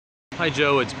Hi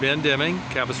Joe, it's Ben Deming,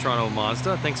 Capistrano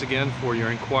Mazda. Thanks again for your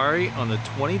inquiry on the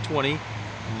 2020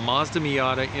 Mazda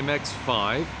Miata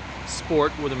MX-5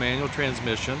 Sport with a manual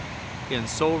transmission in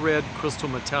Soul Red Crystal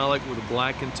Metallic with a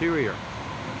black interior.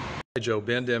 Hi Joe,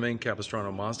 Ben Deming,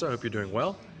 Capistrano Mazda. I hope you're doing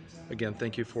well. Again,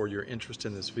 thank you for your interest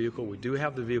in this vehicle. We do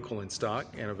have the vehicle in stock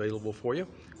and available for you.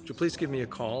 Would you please give me a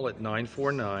call at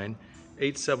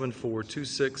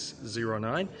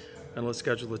 949-874-2609 and let's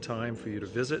schedule a time for you to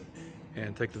visit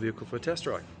and take the vehicle for a test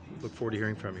drive. Look forward to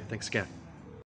hearing from you. Thanks again.